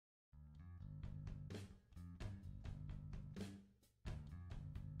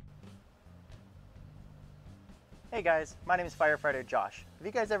Hey guys, my name is Firefighter Josh. Have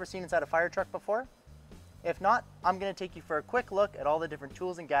you guys ever seen inside a fire truck before? If not, I'm going to take you for a quick look at all the different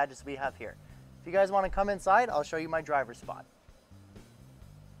tools and gadgets we have here. If you guys want to come inside, I'll show you my driver's spot.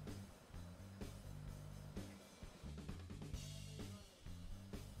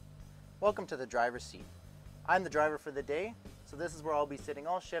 Welcome to the driver's seat. I'm the driver for the day, so this is where I'll be sitting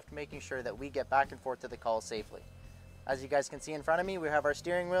all shift, making sure that we get back and forth to the call safely. As you guys can see in front of me, we have our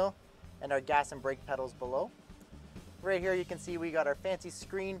steering wheel and our gas and brake pedals below. Right here you can see we got our fancy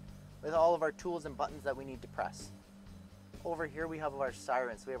screen with all of our tools and buttons that we need to press. Over here we have our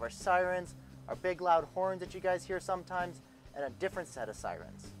sirens. We have our sirens, our big loud horns that you guys hear sometimes, and a different set of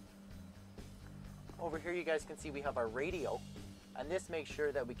sirens. Over here you guys can see we have our radio, and this makes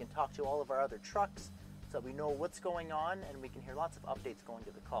sure that we can talk to all of our other trucks so that we know what's going on and we can hear lots of updates going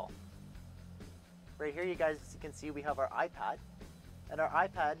to the call. Right here you guys can see we have our iPad, and our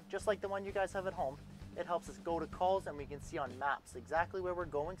iPad, just like the one you guys have at home, it helps us go to calls and we can see on maps exactly where we're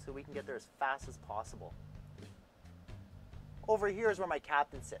going so we can get there as fast as possible. Over here is where my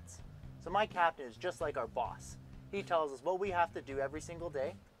captain sits. So my captain is just like our boss. He tells us what we have to do every single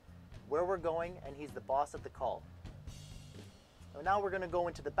day, where we're going, and he's the boss of the call. So now we're going to go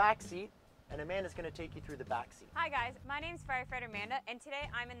into the back seat, and Amanda's going to take you through the back seat. Hi guys, my name is Firefighter Amanda, and today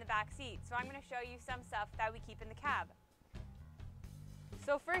I'm in the back seat. So I'm going to show you some stuff that we keep in the cab.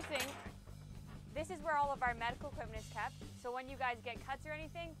 So first thing, this is where all of our medical equipment is kept, so when you guys get cuts or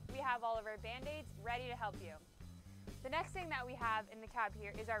anything, we have all of our band-aids ready to help you. The next thing that we have in the cab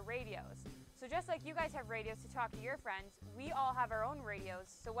here is our radios. So just like you guys have radios to talk to your friends, we all have our own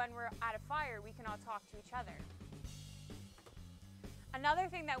radios, so when we're at a fire, we can all talk to each other. Another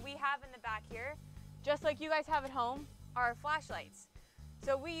thing that we have in the back here, just like you guys have at home, are flashlights.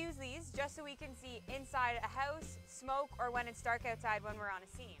 So we use these just so we can see inside a house, smoke, or when it's dark outside when we're on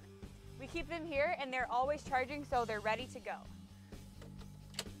a scene. We keep them here and they're always charging, so they're ready to go.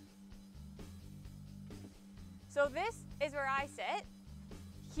 So this is where I sit.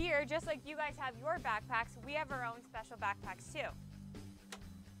 Here, just like you guys have your backpacks, we have our own special backpacks too.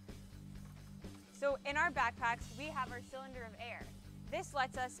 So in our backpacks, we have our cylinder of air. This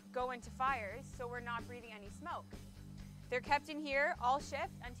lets us go into fires so we're not breathing any smoke. They're kept in here all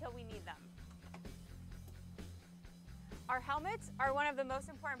shift until we need them. Our helmets are one of the most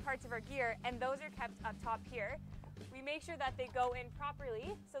important parts of our gear, and those are kept up top here. We make sure that they go in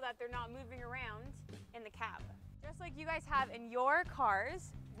properly so that they're not moving around in the cab. Just like you guys have in your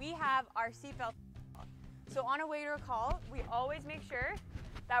cars, we have our seatbelt. So on a way to a call, we always make sure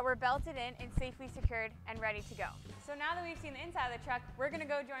that we're belted in and safely secured and ready to go. So now that we've seen the inside of the truck, we're gonna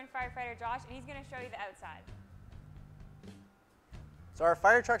go join Firefighter Josh, and he's gonna show you the outside. So our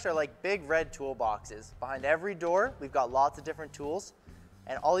fire trucks are like big red toolboxes. Behind every door, we've got lots of different tools,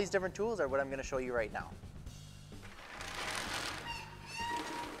 and all these different tools are what I'm going to show you right now.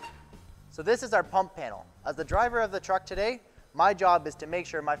 So this is our pump panel. As the driver of the truck today, my job is to make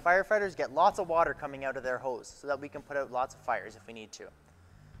sure my firefighters get lots of water coming out of their hose so that we can put out lots of fires if we need to.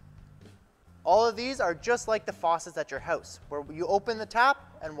 All of these are just like the faucets at your house, where you open the tap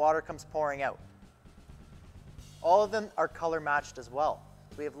and water comes pouring out. All of them are color matched as well.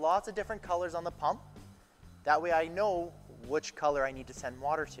 We have lots of different colors on the pump. That way I know which color I need to send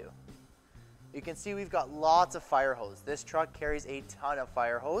water to. You can see we've got lots of fire hose. This truck carries a ton of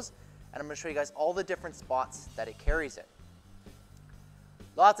fire hose, and I'm going to show you guys all the different spots that it carries it.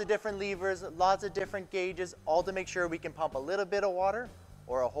 Lots of different levers, lots of different gauges, all to make sure we can pump a little bit of water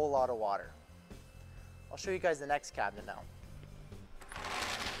or a whole lot of water. I'll show you guys the next cabinet now.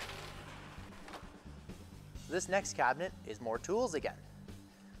 This next cabinet is more tools again.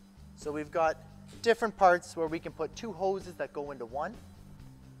 So we've got different parts where we can put two hoses that go into one,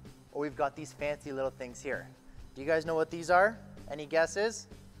 or we've got these fancy little things here. Do you guys know what these are? Any guesses?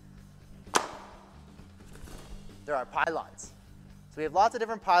 There are pylons. So we have lots of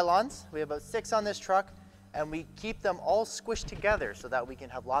different pylons. We have about 6 on this truck, and we keep them all squished together so that we can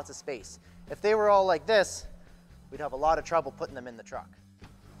have lots of space. If they were all like this, we'd have a lot of trouble putting them in the truck.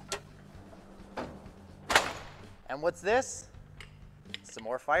 And what's this? Some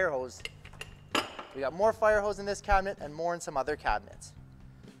more fire hose. We got more fire hose in this cabinet and more in some other cabinets.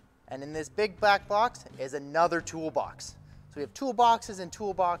 And in this big black box is another toolbox. So we have toolboxes and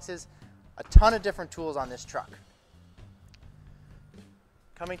toolboxes, a ton of different tools on this truck.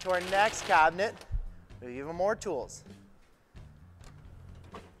 Coming to our next cabinet, we have even more tools.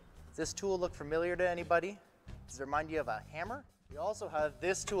 Does this tool look familiar to anybody? Does it remind you of a hammer? We also have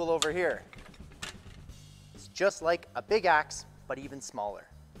this tool over here. It's just like a big axe, but even smaller.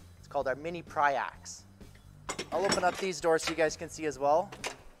 It's called our mini pry axe. I'll open up these doors so you guys can see as well.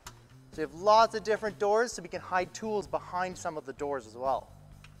 So we have lots of different doors so we can hide tools behind some of the doors as well.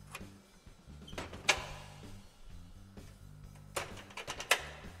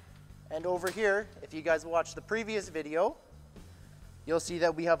 And over here, if you guys watched the previous video, you'll see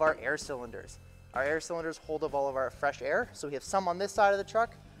that we have our air cylinders. Our air cylinders hold up all of our fresh air. So we have some on this side of the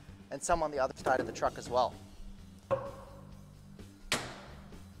truck and some on the other side of the truck as well.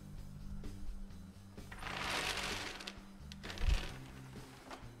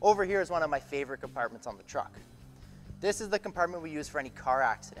 Over here is one of my favorite compartments on the truck. This is the compartment we use for any car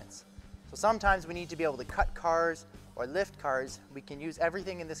accidents. So sometimes we need to be able to cut cars or lift cars. We can use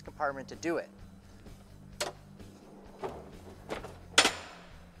everything in this compartment to do it.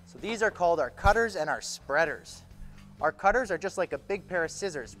 So these are called our cutters and our spreaders. Our cutters are just like a big pair of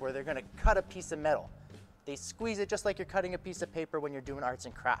scissors where they're going to cut a piece of metal. They squeeze it just like you're cutting a piece of paper when you're doing arts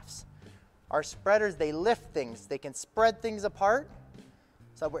and crafts. Our spreaders, they lift things. They can spread things apart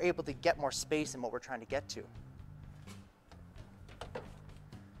so that we're able to get more space in what we're trying to get to.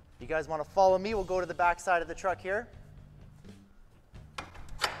 If you guys want to follow me, we'll go to the back side of the truck here.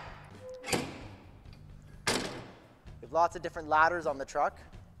 We have lots of different ladders on the truck.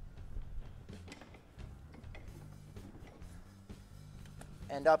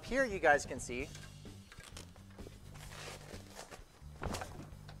 And up here you guys can see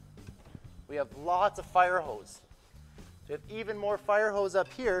we have lots of fire hose. We have even more fire hose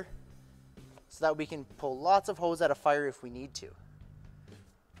up here so that we can pull lots of hose out of fire if we need to.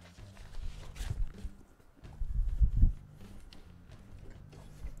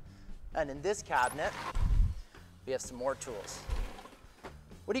 And in this cabinet, we have some more tools.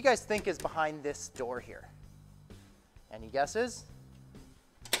 What do you guys think is behind this door here? Any guesses?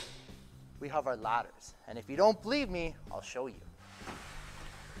 We have our ladders. And if you don't believe me, I'll show you.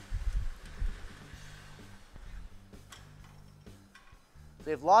 So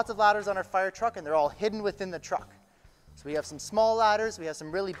we have lots of ladders on our fire truck and they're all hidden within the truck. So we have some small ladders, we have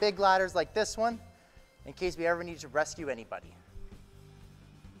some really big ladders like this one, in case we ever need to rescue anybody.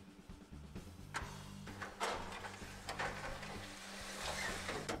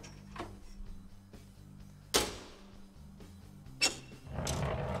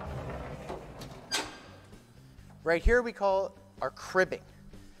 Right here we call our cribbing,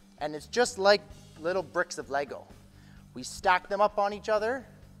 and it's just like little bricks of Lego. We stack them up on each other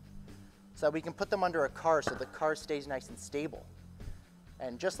so that we can put them under a car so the car stays nice and stable.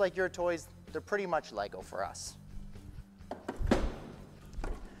 And just like your toys, they're pretty much Lego for us.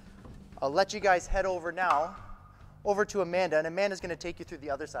 I'll let you guys head over now, over to Amanda, and Amanda's gonna take you through the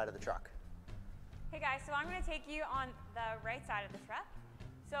other side of the truck. Hey guys, so I'm going to take you on the right side of the truck.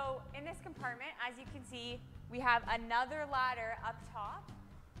 So in this compartment, as you can see, we have another ladder up top.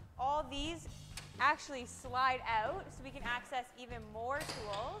 All these actually slide out so we can access even more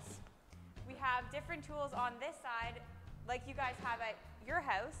tools. We have different tools on this side, like you guys have at your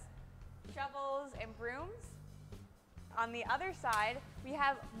house, shovels and brooms. On the other side, we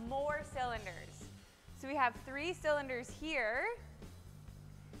have more cylinders. So we have 3 cylinders here,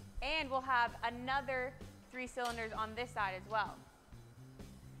 and we'll have another 3 cylinders on this side as well.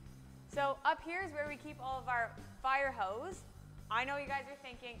 So up here is where we keep all of our fire hose. I know you guys are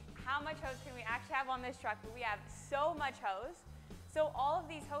thinking, how much hose can we actually have on this truck? But we have so much hose. So all of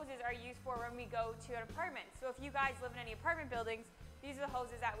these hoses are used for when we go to an apartment. So if you guys live in any apartment buildings, these are the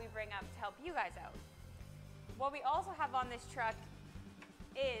hoses that we bring up to help you guys out. What we also have on this truck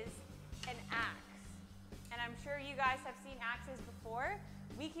is an axe. And I'm sure you guys have seen axes before.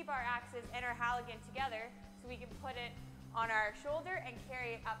 We keep our axes and our Halligan together so we can put it on our shoulder and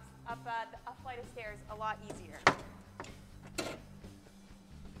carry it up a flight of stairs a lot easier.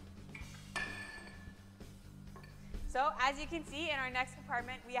 So as you can see in our next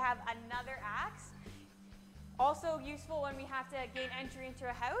compartment, we have another axe. Also useful when we have to gain entry into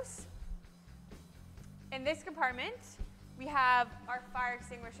a house. In this compartment, we have our fire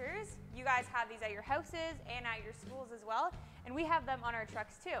extinguishers. You guys have these at your houses and at your schools as well, and we have them on our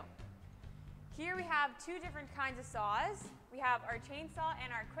trucks too. Here we have 2 different kinds of saws. We have our chainsaw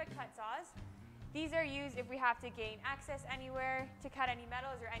and our quick cut saws. These are used if we have to gain access anywhere to cut any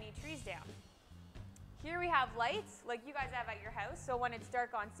metals or any trees down. Here we have lights, like you guys have at your house, so when it's dark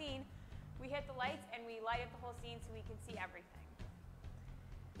on scene, we hit the lights and we light up the whole scene so we can see everything.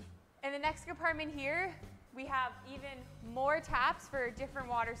 In the next compartment here, we have even more taps for different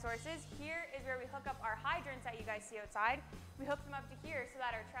water sources. Here is where we hook up our hydrants that you guys see outside. We hook them up to here so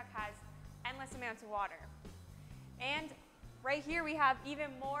that our truck has endless amounts of water. And right here we have even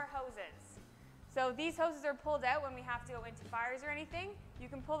more hoses. So these hoses are pulled out when we have to go into fires or anything. You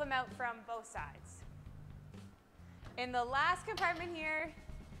can pull them out from both sides. In the last compartment here,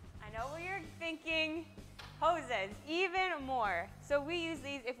 I know what you're thinking. Hoses, even more. So we use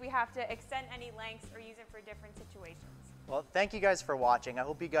these if we have to extend any lengths or use it for different situations. Well, thank you guys for watching. I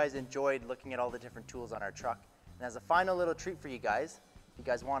hope you guys enjoyed looking at all the different tools on our truck. And as a final little treat for you guys, if you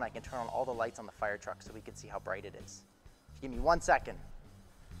guys want, I can turn on all the lights on the fire truck so we can see how bright it is. Give me 1 second.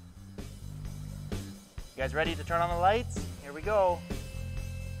 You guys ready to turn on the lights? Here we go.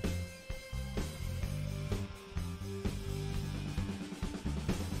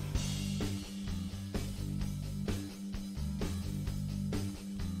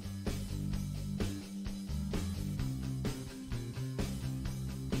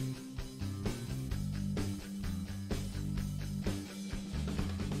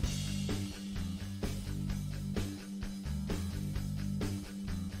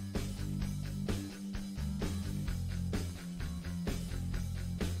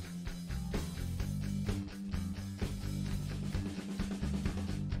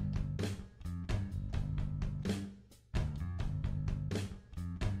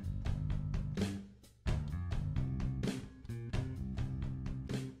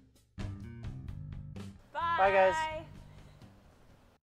 Bye guys.